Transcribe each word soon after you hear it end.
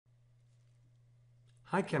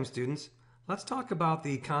Hi, Chem students. Let's talk about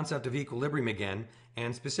the concept of equilibrium again,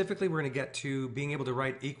 and specifically we're going to get to being able to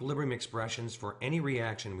write equilibrium expressions for any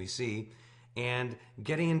reaction we see, and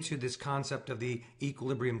getting into this concept of the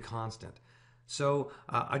equilibrium constant. So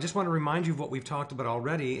I just want to remind you of what we've talked about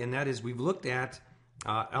already, and that is we've looked at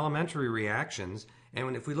elementary reactions,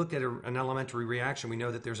 and if we look at an elementary reaction, we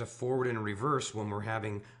know that there's a forward and a reverse when we're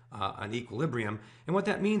having an equilibrium, and what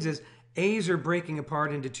that means is A's are breaking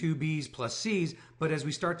apart into two B's plus C's, but as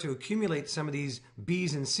we start to accumulate some of these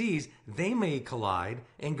B's and C's, they may collide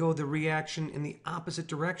and go the reaction in the opposite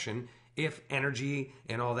direction if energy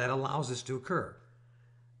and all that allows this to occur.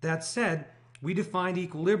 That said, we defined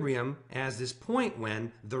equilibrium as this point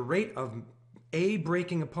when the rate of A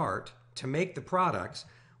breaking apart to make the products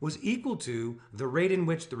was equal to the rate in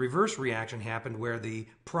which the reverse reaction happened where the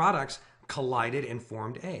products collided and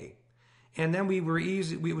formed A. And then it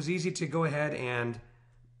was easy to go ahead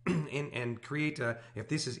and create if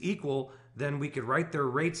this is equal, then we could write their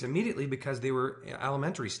rates immediately because they were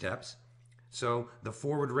elementary steps. So the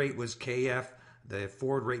forward rate was Kf, the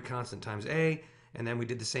forward rate constant times A, and then we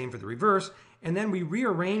did the same for the reverse, and then we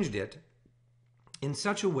rearranged it in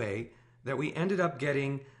such a way that we ended up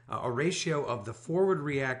getting a ratio of the forward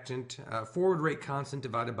rate constant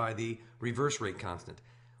divided by the reverse rate constant.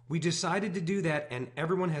 We decided to do that, and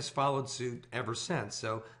everyone has followed suit ever since.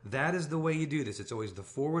 So that is the way you do this. It's always the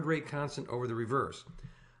forward rate constant over the reverse.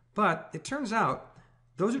 But it turns out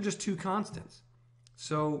those are just two constants.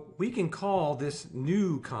 So we can call this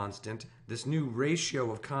new constant, this new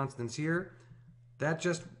ratio of constants here, we're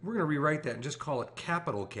going to rewrite that and just call it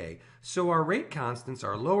capital K. So our rate constants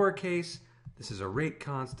are lowercase. This is a rate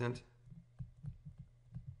constant.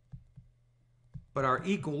 But our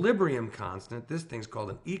equilibrium constant, this thing's called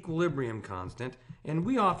an equilibrium constant, and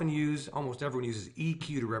we often almost everyone uses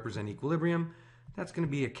EQ to represent equilibrium. That's going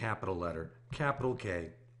to be a capital letter, capital K.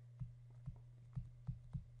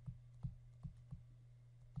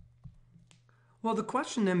 Well, the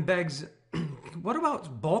question then begs, what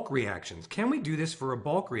about bulk reactions? Can we do this for a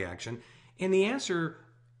bulk reaction? And the answer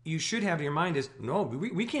you should have in your mind is, no,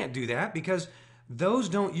 we can't do that because those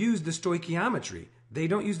don't use the stoichiometry. They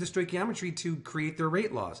don't use the stoichiometry to create their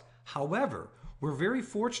rate laws. However, we're very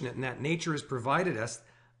fortunate in that nature has provided us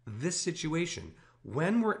this situation.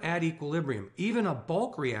 When we're at equilibrium, even a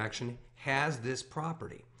bulk reaction has this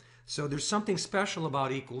property. So there's something special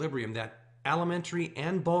about equilibrium that elementary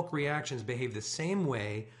and bulk reactions behave the same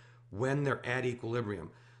way when they're at equilibrium.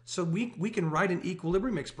 So we can write an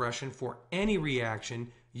equilibrium expression for any reaction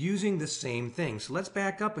using the same thing. So let's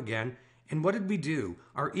back up again. And what did we do?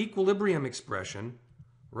 Our equilibrium expression,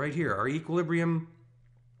 right here, our equilibrium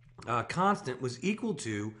constant was equal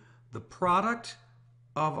to the product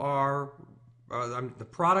of our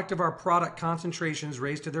product concentrations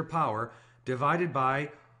raised to their power divided by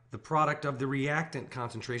the product of the reactant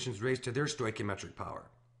concentrations raised to their stoichiometric power.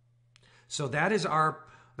 So that's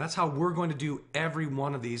how we're going to do every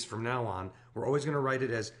one of these from now on. We're always going to write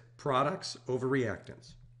it as products over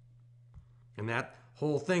reactants. And that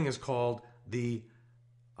whole thing is called the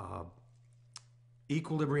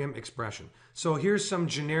equilibrium expression. So here's some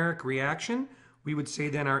generic reaction. We would say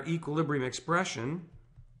then our equilibrium expression,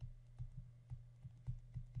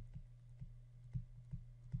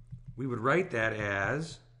 we would write that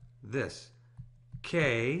as this.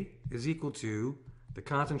 K is equal to the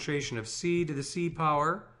concentration of C to the C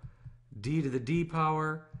power, D to the D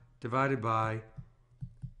power, divided by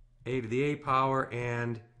A to the A power,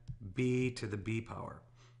 and B to the B power.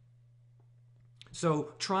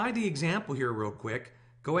 So try the example here real quick.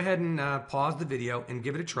 Go ahead and pause the video and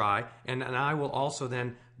give it a try, and I will also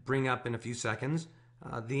then bring up in a few seconds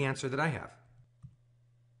the answer that I have.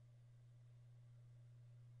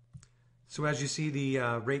 So as you see,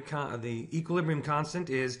 the equilibrium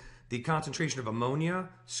constant is the concentration of ammonia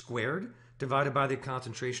squared divided by the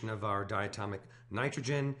concentration of our diatomic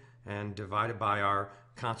nitrogen and divided by our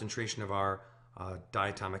concentration of our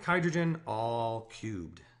diatomic hydrogen, all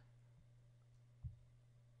cubed.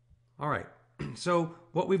 All right, so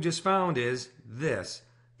what we've just found is this,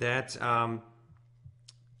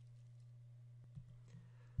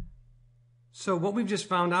 so what we've just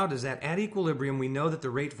found out is that at equilibrium, we know that the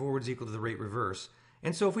rate forward is equal to the rate reverse.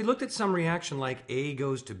 And so if we looked at some reaction like A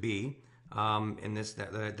goes to B, in this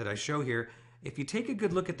that I show here, if you take a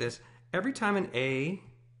good look at this, every time an A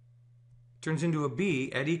turns into a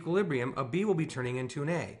B at equilibrium, a B will be turning into an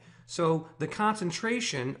A. So the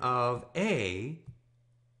concentration of A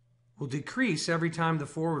will decrease every time the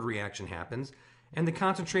forward reaction happens, and the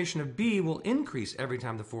concentration of B will increase every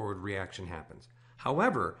time the forward reaction happens.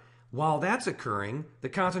 However, while that's occurring, the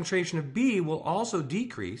concentration of B will also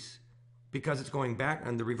decrease because it's going back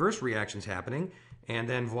and the reverse reaction's happening, and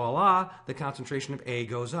then voila, the concentration of A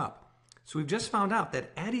goes up. So we've just found out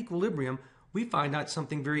that at equilibrium, we find out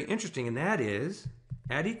something very interesting, and that is,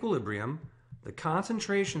 at equilibrium, the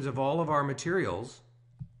concentrations of all of our materials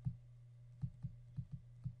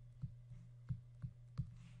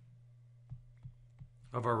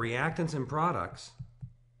of our reactants and products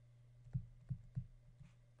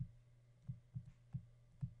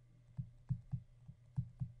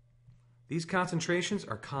these concentrations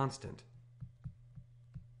are constant.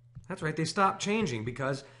 That's right, they stop changing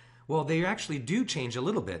because, well, they actually do change a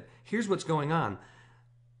little bit. Here's what's going on.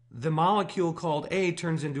 The molecule called A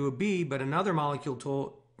turns into a B, but another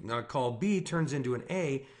molecule called B turns into an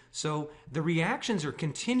A. So the reactions are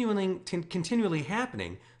continually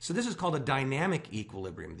happening. So this is called a dynamic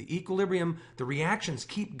equilibrium. The equilibrium, the reactions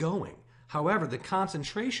keep going. However, the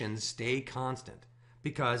concentrations stay constant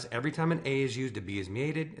because every time an A is used, a B is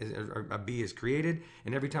created,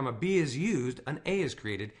 and every time a B is used, an A is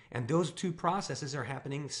created, and those two processes are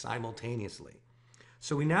happening simultaneously.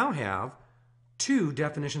 So we now have two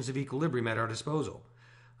definitions of equilibrium at our disposal.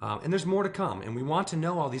 And there's more to come, and we want to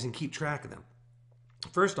know all these and keep track of them.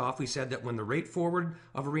 First off, we said that when the rate forward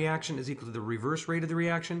of a reaction is equal to the reverse rate of the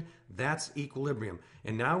reaction, that's equilibrium.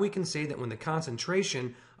 And now we can say that when the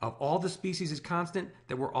concentration of all the species is constant,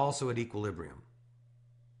 that we're also at equilibrium.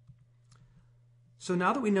 So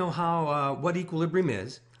now that we know how what equilibrium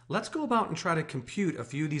is, let's go about and try to compute a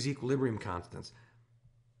few of these equilibrium constants.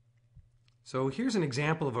 So here's an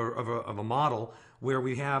example of a model where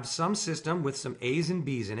we have some system with some A's and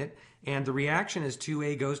B's in it, and the reaction is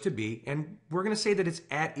 2A goes to B, and we're going to say that it's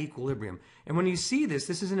at equilibrium. And when you see this,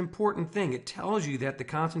 this is an important thing. It tells you that the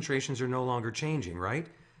concentrations are no longer changing, right?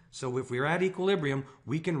 So if we're at equilibrium,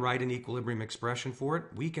 we can write an equilibrium expression for it.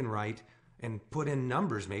 We can write and put in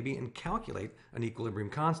numbers maybe and calculate an equilibrium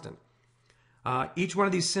constant. Each one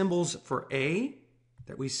of these symbols for A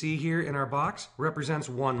that we see here in our box represents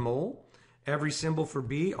 1 mole. Every symbol for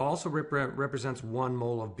B also represents 1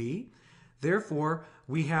 mole of B. Therefore,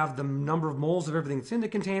 we have the number of moles of everything that's in the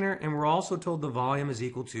container, and we're also told the volume is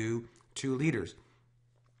equal to 2 liters.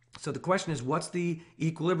 So the question is, what's the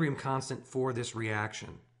equilibrium constant for this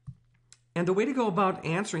reaction? And the way to go about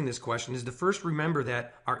answering this question is to first remember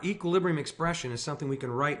that our equilibrium expression is something we can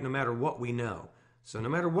write no matter what we know. So no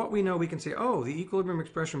matter what we know, we can say, oh, the equilibrium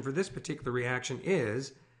expression for this particular reaction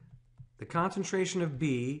is the concentration of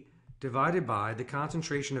B divided by the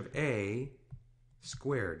concentration of A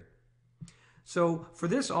squared. So for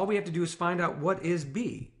this, all we have to do is find out what is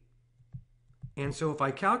B. And so if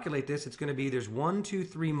I calculate this, it's going to be there's 1, 2,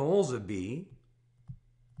 3 moles of B,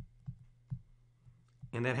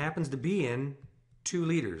 and that happens to be in 2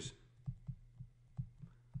 liters.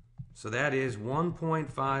 So that is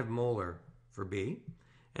 1.5 molar for B.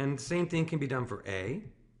 And the same thing can be done for A.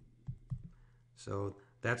 So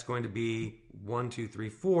that's going to be 1, 2, 3,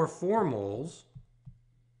 4 moles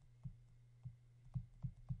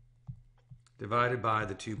divided by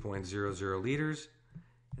the 2.00 liters,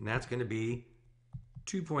 and that's going to be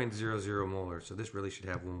 2.00 molar. So this really should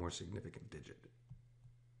have one more significant digit.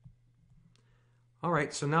 All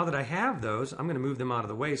right, so now that I have those, I'm going to move them out of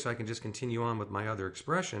the way so I can just continue on with my other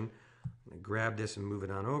expression. I'm going to grab this and move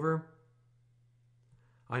it on over.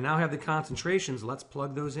 I now have the concentrations. Let's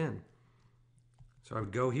plug those in. So I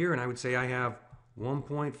would go here and I would say I have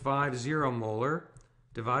 1.50 molar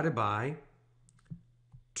divided by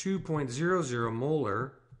 2.00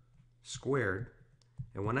 molar squared.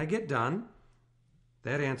 And when I get done,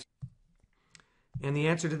 that answer, and the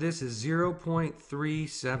answer to this is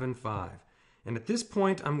 0.375. And at this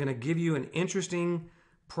point, I'm going to give you an interesting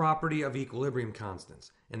property of equilibrium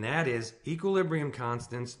constants. And that is, equilibrium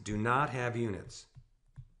constants do not have units.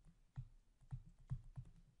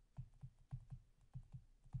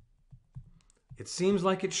 It seems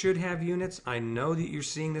like it should have units. I know that you're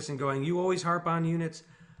seeing this and going, you always harp on units.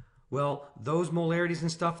 Well, those molarities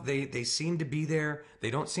and stuff, they seem to be there.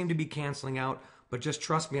 They don't seem to be canceling out. But just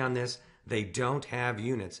trust me on this, they don't have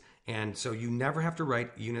units. And so you never have to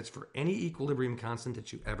write units for any equilibrium constant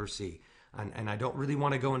that you ever see. And I don't really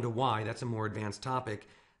want to go into why. That's a more advanced topic.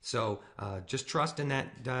 So just trust in that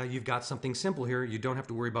you've got something simple here. You don't have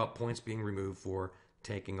to worry about points being removed for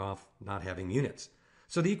taking off not having units.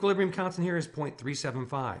 So the equilibrium constant here is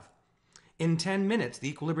 0.375. In 10 minutes, the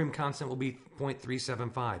equilibrium constant will be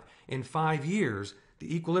 0.375. In 5 years,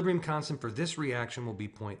 the equilibrium constant for this reaction will be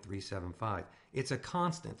 0.375. It's a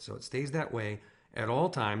constant, so it stays that way at all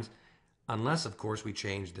times, unless, of course, we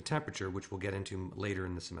change the temperature, which we'll get into later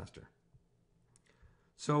in the semester.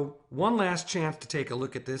 So one last chance to take a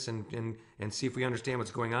look at this and see if we understand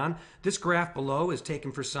what's going on. This graph below is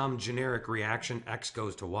taken for some generic reaction, X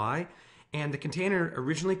goes to Y, and the container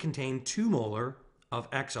originally contained 2 molar of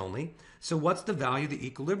X only. So what's the value of the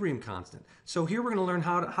equilibrium constant? So here we're going to learn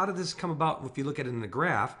how did this come about if you look at it in the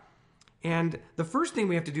graph. And the first thing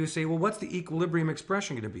we have to do is say, well, what's the equilibrium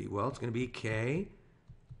expression going to be? Well, it's going to be K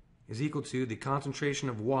is equal to the concentration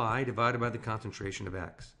of Y divided by the concentration of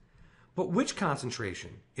X. But which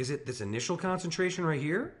concentration? Is it this initial concentration right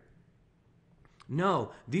here?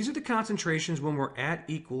 No, these are the concentrations when we're at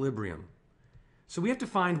equilibrium. So we have to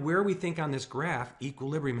find where we think on this graph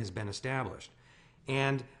equilibrium has been established.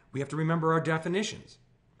 And we have to remember our definitions.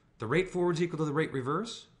 The rate forward is equal to the rate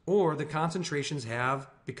reverse, or the concentrations have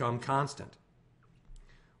become constant.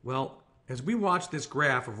 Well, as we watch this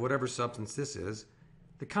graph of whatever substance this is,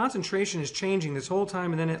 the concentration is changing this whole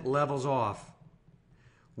time and then it levels off.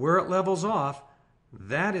 Where it levels off,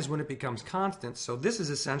 that is when it becomes constant. So this is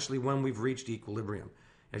essentially when we've reached equilibrium.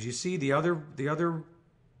 As you see, the other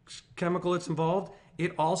chemical that's involved,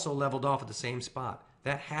 it also leveled off at the same spot.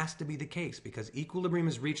 That has to be the case because equilibrium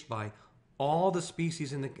is reached by all the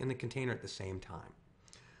species in the container at the same time.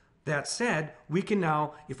 That said, we can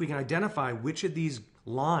now, if we can identify which of these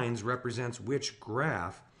lines represents which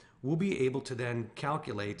graph, we'll be able to then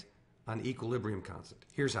calculate an equilibrium constant.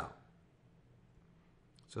 Here's how.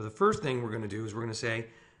 So the first thing we're going to do is we're going to say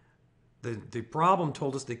the problem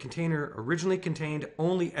told us the container originally contained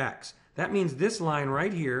only X. That means this line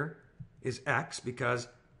right here is X because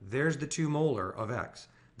there's the 2 molar of X.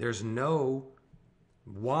 There's no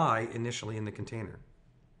Y initially in the container.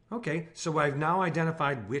 Okay, so I've now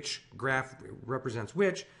identified which graph represents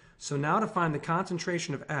which. So now to find the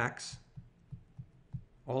concentration of X,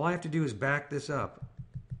 all I have to do is back this up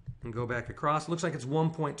and go back across. It looks like it's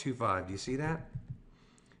 1.25. Do you see that?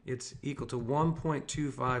 It's equal to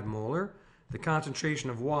 1.25 molar. The concentration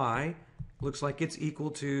of Y looks like it's equal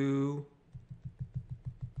to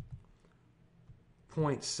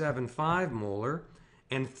 0.75 molar.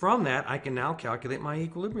 And from that, I can now calculate my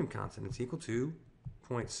equilibrium constant. It's equal to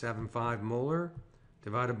 0.75 molar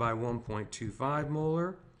divided by 1.25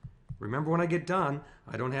 molar. Remember, when I get done,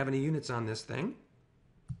 I don't have any units on this thing.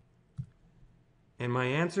 And my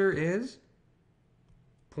answer is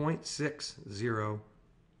 0.60.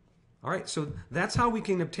 All right, so that's how we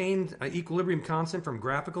can obtain an equilibrium constant from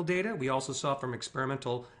graphical data. We also saw from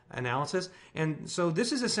experimental analysis. And so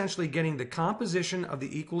this is essentially getting the composition of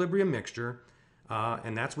the equilibrium mixture,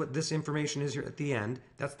 and that's what this information is here at the end.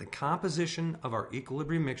 That's the composition of our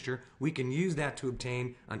equilibrium mixture. We can use that to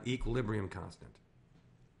obtain an equilibrium constant.